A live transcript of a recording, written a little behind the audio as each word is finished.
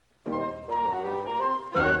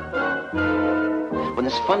when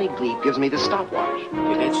this funny gleep gives me this stopwatch.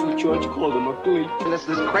 Yeah, that's what George called him, a gleep. And this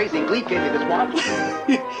crazy gleep gave me this watch.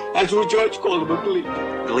 That's what George called him, a gleep.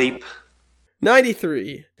 Gleep.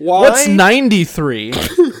 93. Why? What's 93?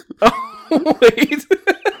 Oh, wait.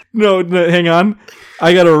 No, hang on.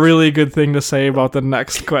 I got a really good thing to say about the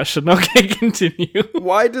next question. Okay, continue.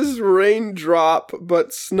 Why does rain drop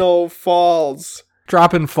but snow falls?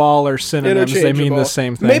 Drop and fall are synonyms. They mean the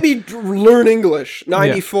same thing. Maybe learn English.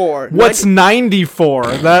 94. Yeah. What's 94?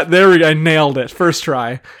 I nailed it. First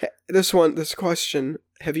try. This question.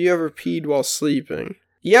 Have you ever peed while sleeping?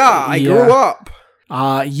 Yeah, I grew up.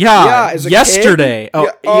 Yeah, as a yesterday. kid?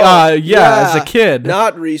 As a kid.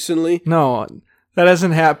 Not recently. No, that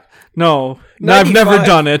hasn't happened. No, I've never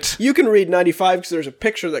done it. You can read 95 because there's a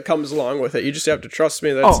picture that comes along with it. You just have to trust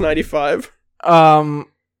me that it's 95.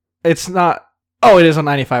 It's not. Oh, it is on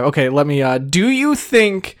 95. Okay, let me. Do you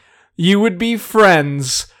think you would be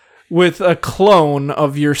friends with a clone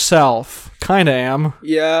of yourself? Kinda am.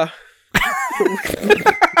 Yeah.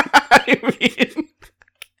 I mean,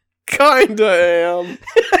 kinda am.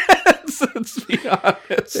 Let's be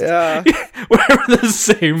honest. Yeah. We're the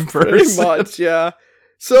same person. Pretty much, yeah.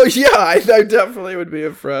 So, yeah, I definitely would be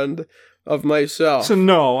a friend of myself. So,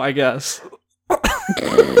 no, I guess.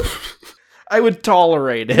 I would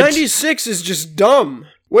tolerate it. 96 is just dumb.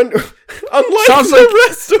 Unlike sounds the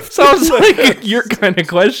rest of sounds like your kind of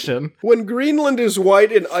question. When Greenland is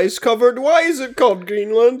white and ice-covered, why is it called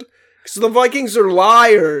Greenland? Because the Vikings are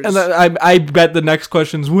liars. And I bet the next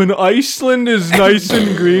question's, when Iceland is nice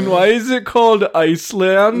and green, why is it called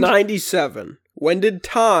Iceland? 97. When did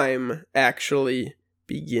time actually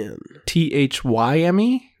begin?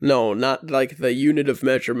 THYME? No, not like the unit of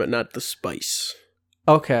measurement, not the spice.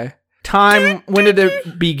 Okay. Time, when did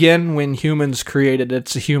it begin? When humans created it.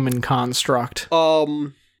 It's a human construct.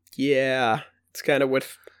 Yeah. It's kind of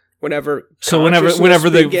with whenever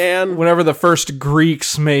the first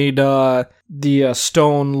Greeks made the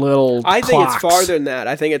stone little I think clocks. it's farther than that.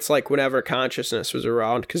 I think it's like whenever consciousness was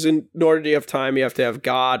around, because in order to have time you have to have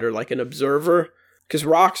God or like an observer, because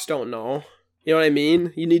rocks don't know. You know what I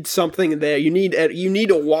mean? You need something there. You need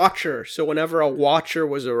a watcher. So whenever a watcher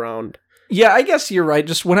was around. Yeah, I guess you're right.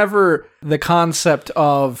 Just whenever the concept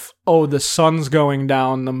of, the sun's going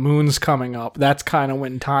down, the moon's coming up, that's kind of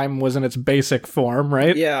when time was in its basic form,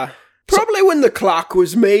 right? Yeah. Probably when the clock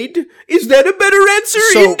was made. Is that a better answer,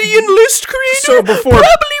 Indian list creator? So before, probably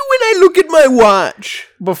when I look at my watch.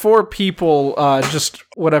 Before people, just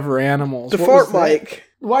whatever animals. The fart mic.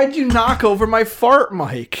 Why'd you knock over my fart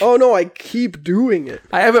mic? Oh no, I keep doing it.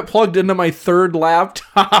 I have it plugged into my third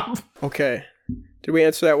laptop. Okay. Did we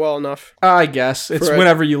answer that well enough? I guess. It's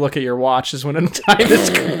whenever you look at your watch is when time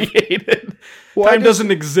is created. Time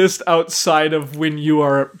doesn't exist outside of when you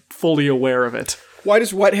are fully aware of it. Why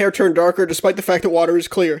does wet hair turn darker despite the fact that water is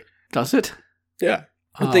clear? Does it? Yeah.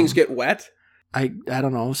 When things get wet? I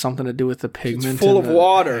don't know. Something to do with the pigment. It's full of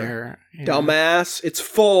water. Hair. Yeah. Dumbass. It's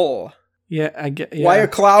full. Yeah, I get. Yeah. Why do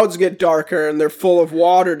clouds get darker and they're full of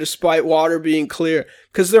water despite water being clear?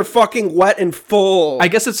 Because they're fucking wet and full. I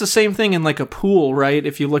guess it's the same thing in like a pool, right?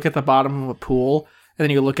 If you look at the bottom of a pool and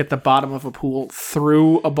then you look at the bottom of a pool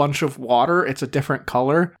through a bunch of water, it's a different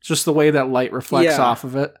color. It's just the way that light reflects off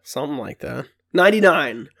of it. Something like that.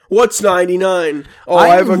 99. What's 99? Oh,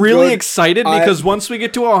 I'm really excited because once we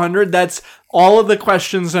get to 100, that's all of the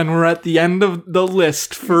questions and we're at the end of the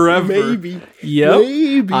list forever. Maybe. Yep.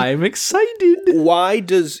 Maybe. I'm excited. Why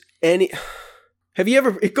does it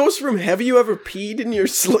goes from have you ever peed in your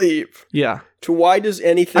sleep? Yeah. To why does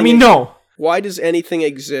anything no. Why does anything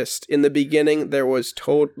exist? In the beginning there was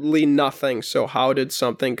totally nothing, so how did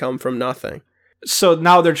something come from nothing? So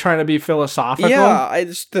now they're trying to be philosophical? Yeah,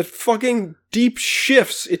 the fucking deep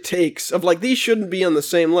shifts it takes of like, these shouldn't be on the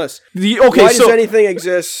same list. Why does anything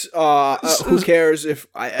exist? Who cares if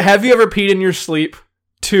have you ever peed in your sleep?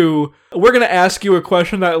 We're going to ask you a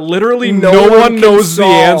question that literally no one knows the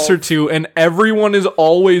answer to, and everyone is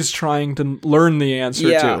always trying to learn the answer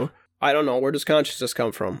to. I don't know. Where does consciousness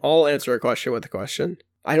come from? I'll answer a question with a question.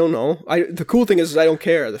 I don't know. The cool thing is I don't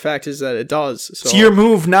care. The fact is that it does. So it's your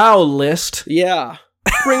move now, List. Yeah.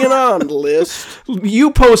 Bring it on, List.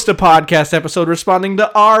 You post a podcast episode responding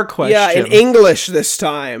to our question. Yeah, in English this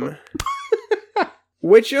time.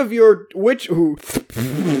 Which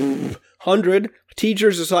 100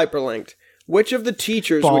 teachers is hyperlinked. Which of the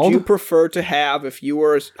teachers would you prefer to have if you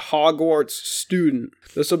were a Hogwarts student?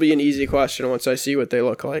 This will be an easy question once I see what they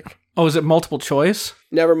look like. Oh, is it multiple choice?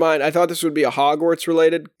 Never mind. I thought this would be a Hogwarts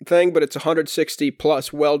related thing, but it's 160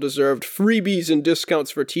 plus well-deserved freebies and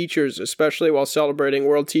discounts for teachers, especially while celebrating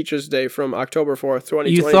World Teachers Day from October 4th,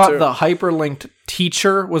 2022. You thought the hyperlinked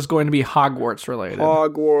teacher was going to be Hogwarts related.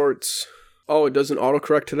 Hogwarts. Oh, it doesn't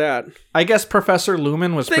autocorrect to that. I guess Professor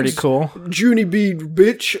Lumen was pretty cool. Junie B,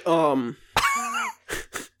 bitch.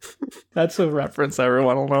 That's a reference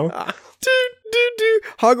everyone will know.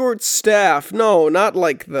 Hogwarts staff. No, not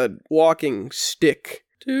like the walking stick.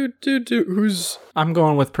 Who's... I'm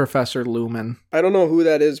going with Professor Lumen. I don't know who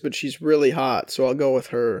that is, but she's really hot, so I'll go with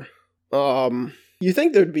her. You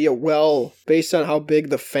think there'd be a based on how big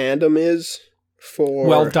the fandom is for...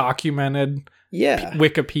 Well-documented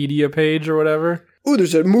Wikipedia page or whatever? Ooh,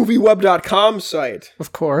 there's a movieweb.com site.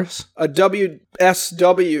 Of course. A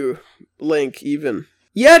WSW link, even.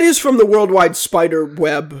 Yeah, it is from the Worldwide Spider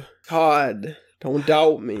Web. God, don't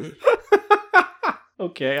doubt me.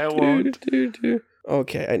 Okay, I won't.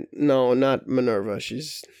 Okay, no, not Minerva.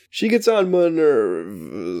 She gets on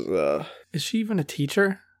Minerva. Is she even a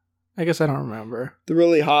teacher? I guess I don't remember. The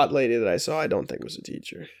really hot lady that I saw, I don't think was a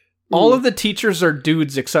teacher. All of the teachers are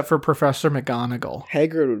dudes except for Professor McGonagall.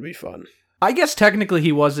 Hagrid would be fun. I guess technically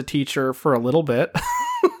he was a teacher for a little bit.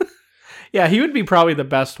 Yeah, he would be probably the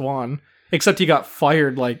best one. Except he got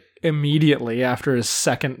fired, like, immediately after his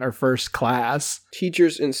second or first class.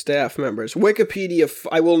 Teachers and staff members. Wikipedia,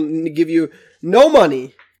 I will give you no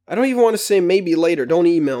money. I don't even want to say maybe later. Don't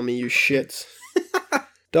email me, you shits.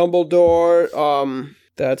 Dumbledore,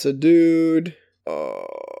 that's a dude.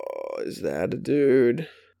 Is that a dude?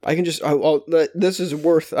 I can just, this is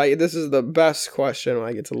this is the best question when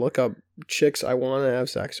I get to look up chicks I want to have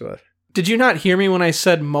sex with. Did you not hear me when I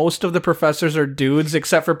said most of the professors are dudes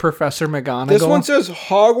except for Professor McGonagall? This one says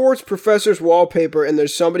Hogwarts Professor's wallpaper, and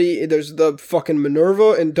there's the fucking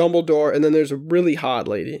Minerva and Dumbledore, and then there's a really hot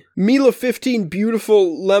lady. Mila 15,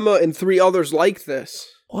 beautiful Lemma, and 3 others like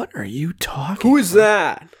this. What are you talking Who is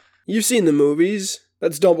that? You've seen the movies.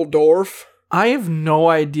 That's Dumbledore. I have no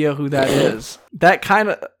idea who that is. That kind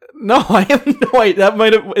of... No, I have no idea. That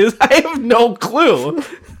might have... I have no clue.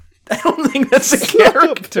 I don't think that's a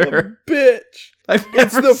character. Bitch. I've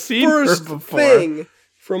never seen her before. It's the first thing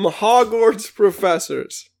from Hogwarts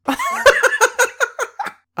Professors. I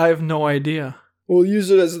have no idea. We'll use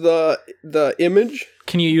it as the image.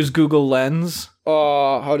 Can you use Google Lens?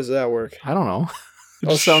 How does that work? I don't know. It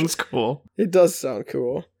just sounds cool. It does sound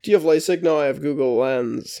cool. Do you have LASIK? No, I have Google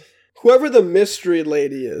Lens. Whoever the mystery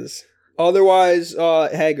lady is. Otherwise,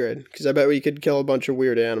 Hagrid, because I bet we could kill a bunch of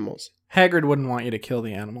weird animals. Hagrid wouldn't want you to kill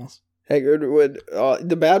the animals. Hagrid would,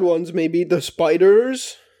 the bad ones, maybe the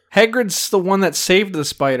spiders. Hagrid's the one that saved the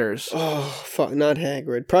spiders. Oh, fuck, not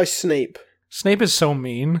Hagrid. Probably Snape. Snape is so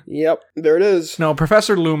mean. Yep, there it is. No,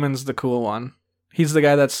 Professor Lumen's the cool one. He's the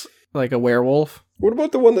guy that's like a werewolf. What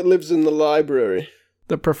about the one that lives in the library?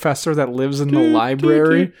 The professor that lives in the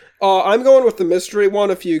library? I'm going with the mystery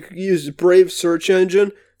one. If you use Brave search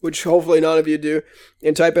engine, which hopefully none of you do,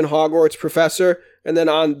 and type in Hogwarts Professor, and then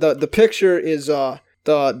on the picture is the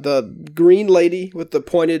green lady with the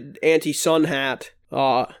pointed anti-sun hat.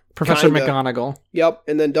 Professor McGonagall. Yep,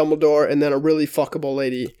 and then Dumbledore, and then a really fuckable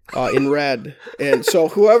lady in red. And so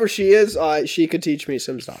whoever she is, she could teach me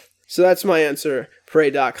some stuff. So that's my answer.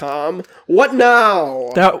 Pray.com. What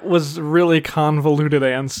now? That was a really convoluted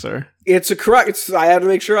answer. It's a correct. I had to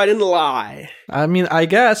make sure I didn't lie. I mean, I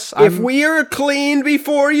guess. If we are cleaned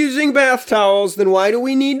before using bath towels, then why do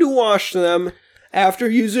we need to wash them after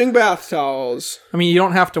using bath towels? I mean, you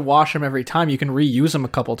don't have to wash them every time. You can reuse them a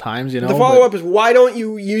couple times, you know. The follow-up is, why don't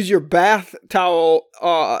you use your bath towel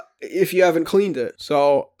if you haven't cleaned it?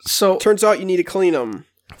 So turns out you need to clean them.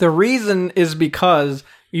 The reason is because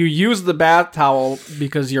you use the bath towel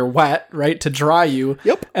because you're wet, right, to dry you.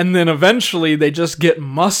 Yep. And then eventually they just get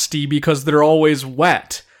musty because they're always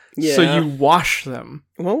wet. Yeah. So you wash them.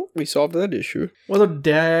 Well, we solved that issue. What a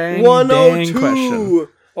dang 102 question.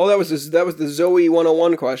 Oh, that was the Zoe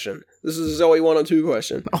 101 question. This is a Zoe 102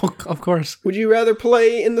 question. Oh, of course. Would you rather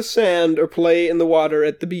play in the sand or play in the water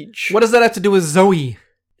at the beach? What does that have to do with Zoe?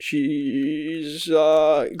 She's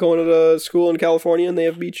going to school in California and they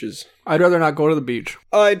have beaches. I'd rather not go to the beach.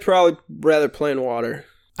 I'd probably rather play in water.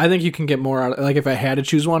 I think you can get more out of, like, if I had to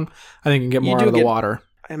choose one, I think you can get more out of the water.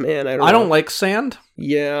 Man, I don't like sand.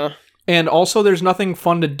 Yeah. And also, there's nothing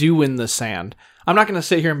fun to do in the sand. I'm not going to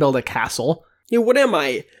sit here and build a castle. Yeah, what am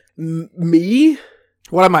I? Me?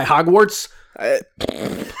 What am I, Hogwarts?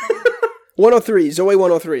 103, Zoe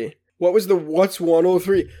 103. What's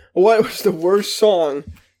 103? What was the worst song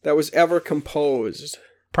that was ever composed?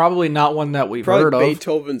 Probably not one that we've Probably heard of.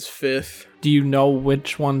 Beethoven's Fifth. Do you know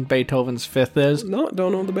which one Beethoven's Fifth is? No,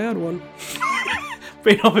 don't know the bad one.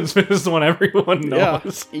 Beethoven's Fifth is the one everyone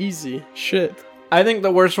knows. Yeah, easy. Shit. I think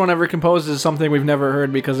the worst one ever composed is something we've never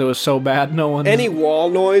heard because it was so bad no one... Any Wall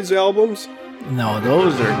Noise albums? No,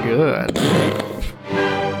 those are good.